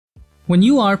When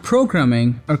you are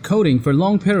programming or coding for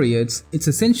long periods, it's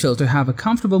essential to have a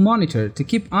comfortable monitor to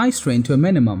keep eye strain to a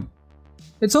minimum.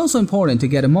 It's also important to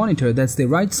get a monitor that's the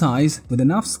right size with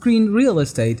enough screen real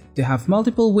estate to have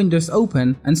multiple windows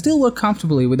open and still work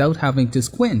comfortably without having to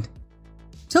squint.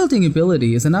 Tilting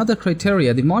ability is another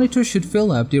criteria the monitor should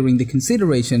fill up during the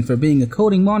consideration for being a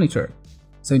coding monitor.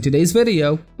 So in today's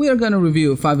video, we are going to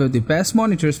review 5 of the best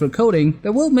monitors for coding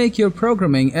that will make your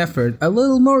programming effort a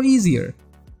little more easier.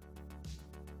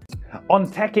 On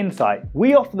Tech Insight,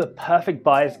 we offer the perfect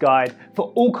buyer's guide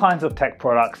for all kinds of tech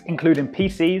products, including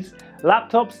PCs,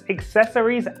 laptops,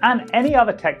 accessories, and any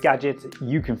other tech gadgets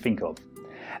you can think of.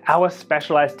 Our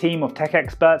specialized team of tech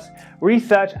experts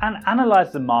research and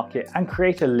analyze the market and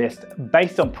create a list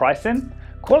based on pricing,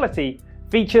 quality,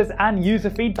 features, and user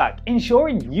feedback,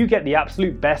 ensuring you get the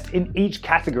absolute best in each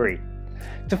category.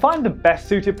 To find the best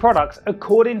suited products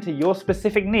according to your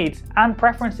specific needs and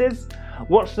preferences,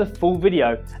 watch the full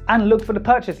video and look for the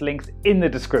purchase links in the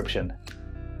description.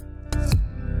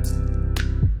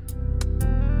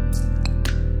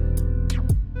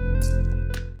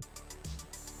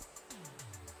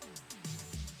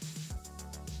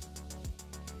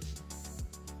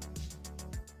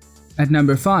 At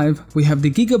number 5, we have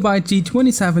the Gigabyte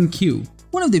G27Q,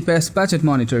 one of the best budget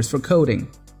monitors for coding.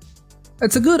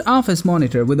 It's a good office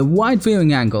monitor with a wide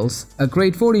viewing angles, a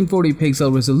great 1440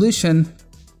 pixel resolution,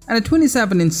 and a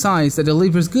 27-inch size that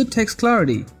delivers good text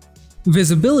clarity.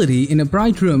 Visibility in a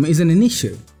bright room isn't an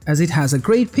issue, as it has a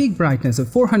great peak brightness of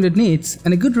 400 nits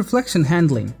and a good reflection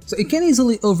handling, so it can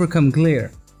easily overcome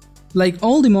glare. Like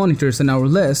all the monitors on our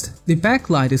list, the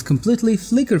backlight is completely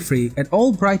flicker-free at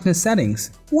all brightness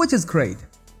settings, which is great.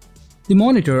 The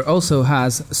monitor also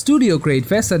has studio-grade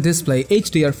VESA display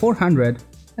HDR400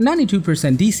 and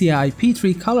 92% DCI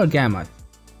P3 color gamut.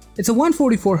 It's a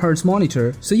 144Hz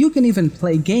monitor, so you can even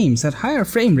play games at higher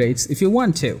frame rates if you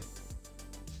want to.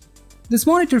 This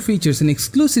monitor features an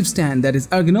exclusive stand that is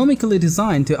ergonomically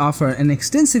designed to offer an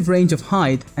extensive range of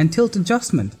height and tilt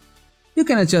adjustment. You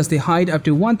can adjust the height up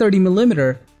to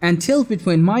 130mm and tilt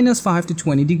between -5 to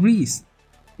 20 degrees.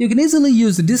 You can easily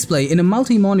use the display in a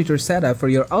multi-monitor setup for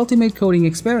your ultimate coding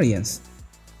experience.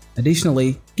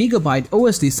 Additionally, Gigabyte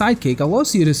OSD Sidekick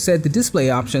allows you to set the display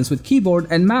options with keyboard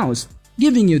and mouse,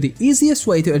 giving you the easiest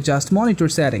way to adjust monitor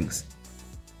settings.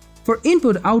 For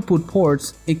input-output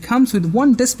ports, it comes with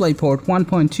one DisplayPort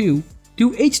 1.2,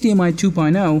 2 HDMI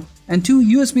 2.0, and 2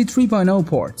 USB 3.0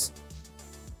 ports.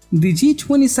 The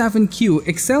G27Q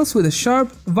excels with a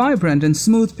sharp, vibrant, and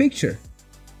smooth picture.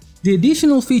 The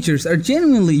additional features are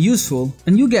genuinely useful,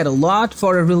 and you get a lot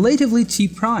for a relatively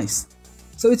cheap price.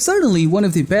 So it's certainly one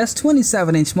of the best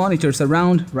 27-inch monitors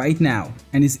around right now,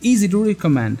 and is easy to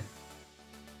recommend.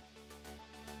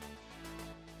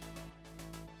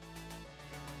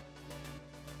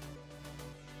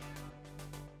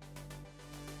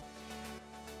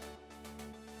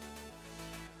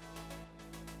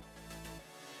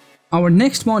 Our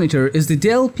next monitor is the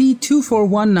Dell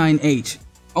P2419H,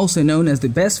 also known as the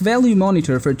best value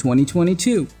monitor for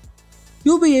 2022.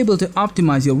 You'll be able to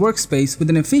optimize your workspace with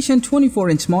an efficient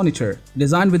 24-inch monitor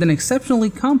designed with an exceptionally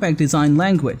compact design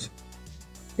language.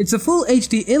 It's a full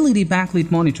HD LED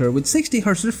backlit monitor with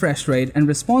 60Hz refresh rate and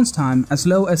response time as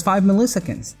low as 5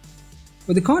 milliseconds.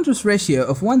 With a contrast ratio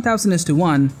of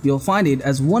 1000:1, you'll find it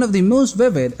as one of the most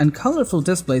vivid and colorful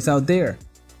displays out there.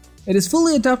 It is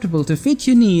fully adaptable to fit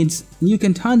your needs, and you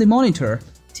can turn the monitor,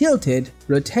 tilt it,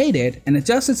 rotate it, and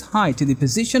adjust its height to the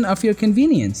position of your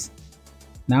convenience.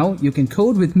 Now you can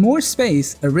code with more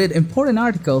space or read important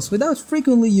articles without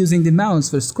frequently using the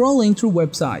mouse for scrolling through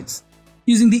websites.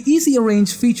 Using the Easy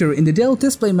Arrange feature in the Dell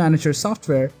Display Manager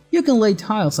software, you can lay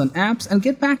tiles on apps and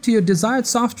get back to your desired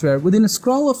software within a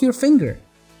scroll of your finger.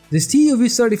 This TUV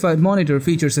certified monitor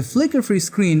features a flicker-free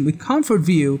screen with comfort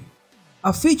view,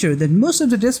 a feature that most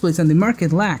of the displays on the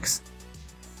market lacks.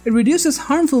 It reduces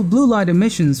harmful blue light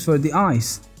emissions for the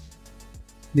eyes.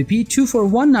 The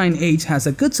P2419H has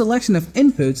a good selection of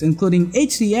inputs including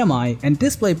HDMI and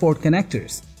DisplayPort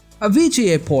connectors, a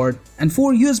VGA port, and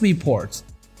 4 USB ports,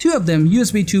 2 of them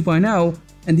USB 2.0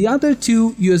 and the other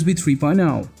 2 USB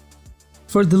 3.0.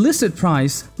 For the listed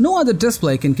price, no other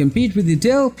display can compete with the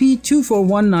Dell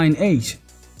P2419H,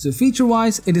 so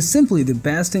feature-wise it is simply the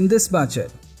best in this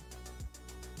budget.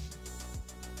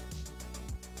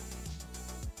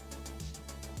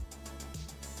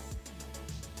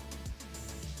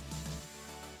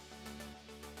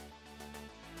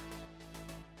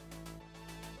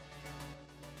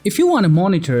 If you want a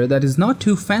monitor that is not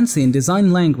too fancy in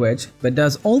design language but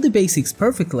does all the basics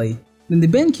perfectly, then the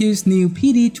BenQ's new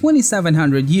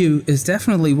PD2700U is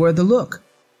definitely worth a look.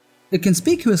 It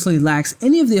conspicuously lacks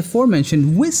any of the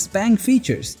aforementioned whiz-bang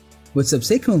features, which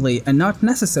subsequently are not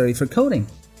necessary for coding.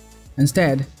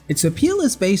 Instead, its appeal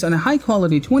is based on a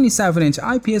high-quality 27-inch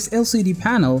IPS LCD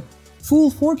panel,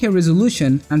 full 4K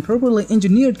resolution, and properly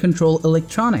engineered control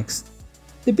electronics.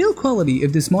 The build quality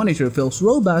of this monitor feels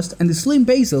robust, and the slim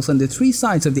bezels on the three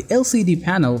sides of the LCD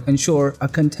panel ensure a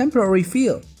contemporary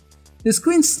feel. The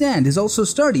screen stand is also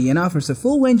sturdy and offers a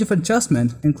full range of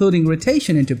adjustment, including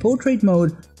rotation into portrait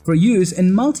mode for use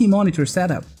in multi-monitor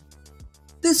setup.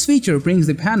 This feature brings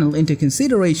the panel into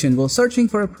consideration while searching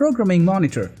for a programming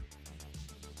monitor.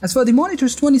 As for the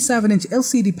monitor's 27-inch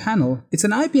LCD panel, it's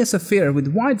an IPS affair with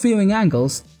wide viewing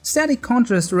angles, static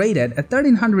contrast rated at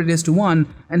 1300:1,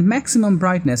 and maximum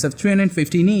brightness of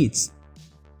 350 nits.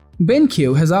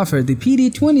 BenQ has offered the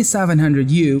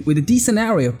PD2700U with a decent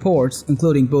array of ports,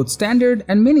 including both standard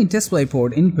and mini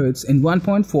DisplayPort inputs in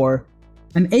 1.4,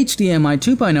 an HDMI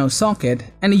 2.0 socket,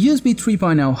 and a USB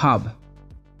 3.0 hub.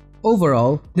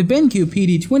 Overall, the BenQ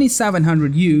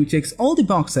PD2700U checks all the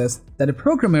boxes that a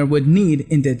programmer would need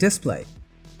in their display.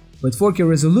 With 4K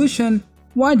resolution,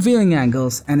 wide viewing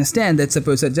angles, and a stand that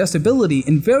supports adjustability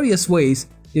in various ways,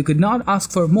 you could not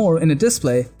ask for more in a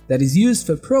display that is used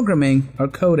for programming or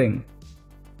coding.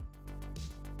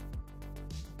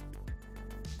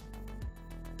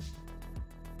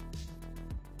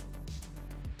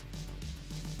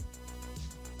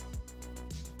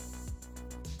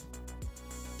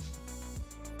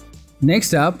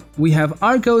 Next up, we have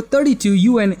ERGO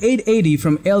 32UN880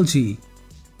 from LG.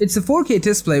 It's a 4K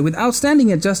display with outstanding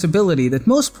adjustability that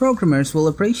most programmers will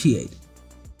appreciate.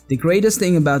 The greatest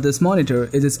thing about this monitor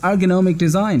is its ergonomic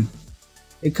design.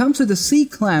 It comes with a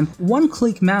C-clamp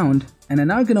one-click mount and an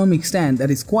ergonomic stand that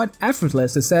is quite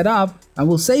effortless to set up and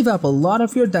will save up a lot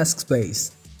of your desk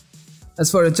space.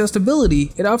 As for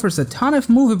adjustability, it offers a ton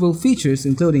of movable features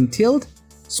including tilt,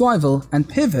 swivel, and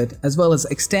pivot, as well as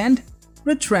extend,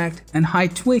 retract, and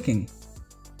height tweaking.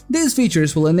 These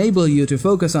features will enable you to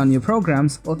focus on your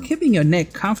programs while keeping your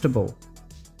neck comfortable.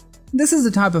 This is the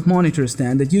type of monitor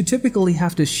stand that you typically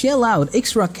have to shell out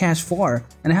extra cash for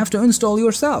and have to install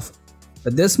yourself,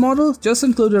 but this model just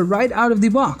included right out of the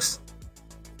box.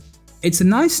 It's a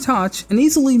nice touch and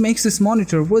easily makes this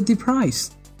monitor worth the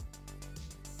price.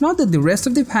 Not that the rest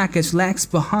of the package lags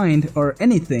behind or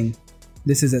anything.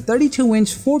 This is a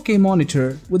 32-inch 4K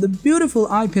monitor with a beautiful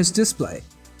IPS display.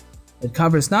 It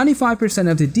covers 95%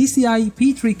 of the DCI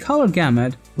P3 color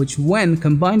gamut, which when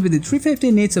combined with the 350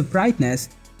 nits of brightness,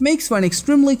 makes for an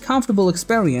extremely comfortable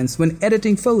experience when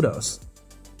editing photos.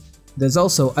 There's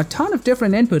also a ton of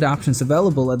different input options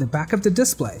available at the back of the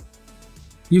display.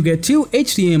 You get 2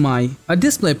 HDMI, a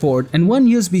DisplayPort, and 1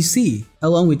 USB-C,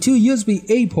 along with 2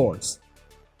 USB-A ports.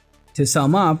 To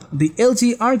sum up, the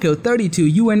LG ERGO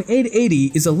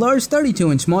 32UN880 is a large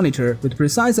 32-inch monitor with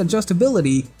precise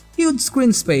adjustability, huge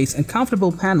screen space, and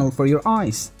comfortable panel for your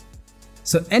eyes.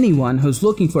 So anyone who's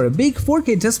looking for a big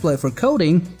 4K display for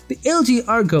coding, the LG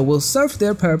ERGO will serve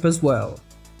their purpose well.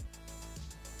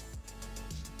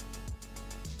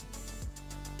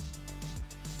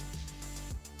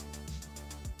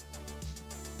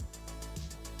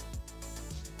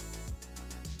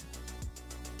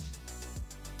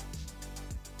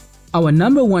 Our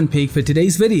number one pick for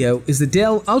today's video is the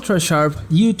Dell Ultrasharp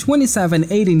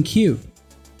U2718Q.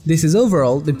 This is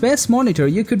overall the best monitor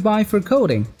you could buy for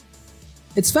coding.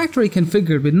 It's factory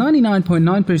configured with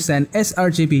 99.9%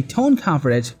 sRGB tone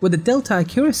coverage with a delta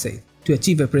accuracy to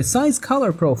achieve a precise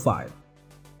color profile.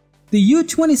 The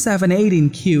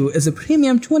U2718Q is a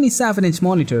premium 27-inch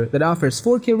monitor that offers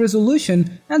 4K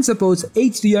resolution and supports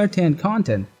HDR10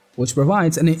 content, which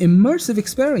provides an immersive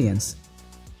experience.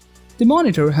 The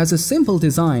monitor has a simple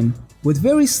design with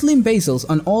very slim bezels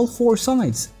on all 4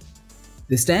 sides.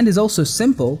 The stand is also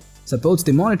simple, supports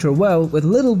the monitor well with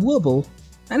little wobble,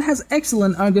 and has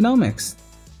excellent ergonomics.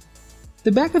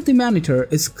 The back of the monitor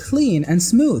is clean and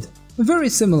smooth, very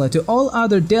similar to all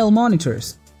other Dell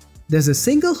monitors. There's a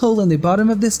single hole in the bottom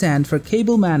of the stand for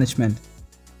cable management.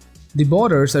 The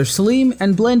borders are slim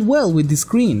and blend well with the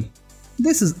screen.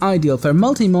 This is ideal for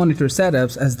multi-monitor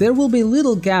setups as there will be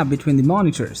little gap between the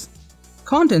monitors.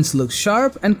 Contents look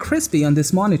sharp and crispy on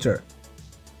this monitor.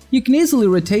 You can easily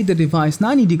rotate the device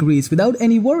 90 degrees without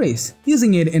any worries,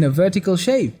 using it in a vertical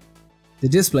shape. The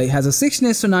display has a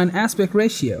 6:9 aspect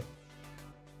ratio.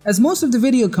 As most of the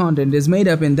video content is made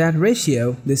up in that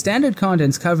ratio, the standard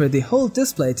contents cover the whole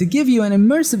display to give you an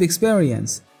immersive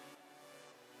experience.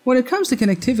 When it comes to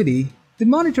connectivity, the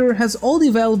monitor has all the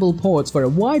available ports for a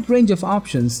wide range of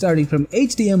options starting from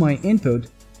HDMI input,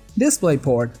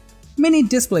 DisplayPort, mini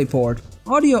DisplayPort,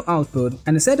 audio output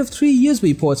and a set of 3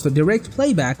 USB ports for direct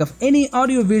playback of any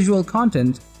audio-visual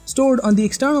content stored on the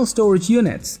external storage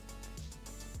units.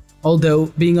 Although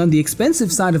being on the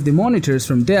expensive side of the monitors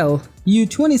from Dell,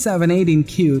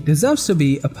 U2718Q deserves to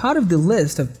be a part of the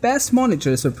list of best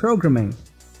monitors for programming.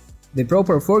 The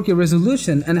proper 4K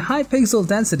resolution and high pixel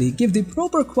density give the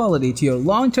proper quality to your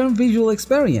long-term visual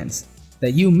experience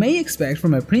that you may expect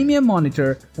from a premium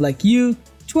monitor like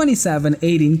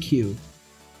U2718Q.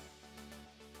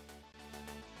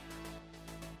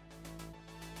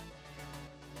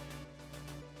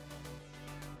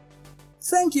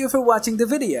 Thank you for watching the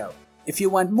video. If you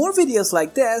want more videos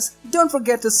like this, don't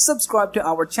forget to subscribe to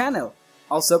our channel.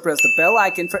 Also press the bell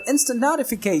icon for instant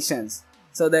notifications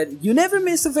so that you never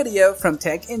miss a video from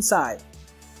Tech Inside.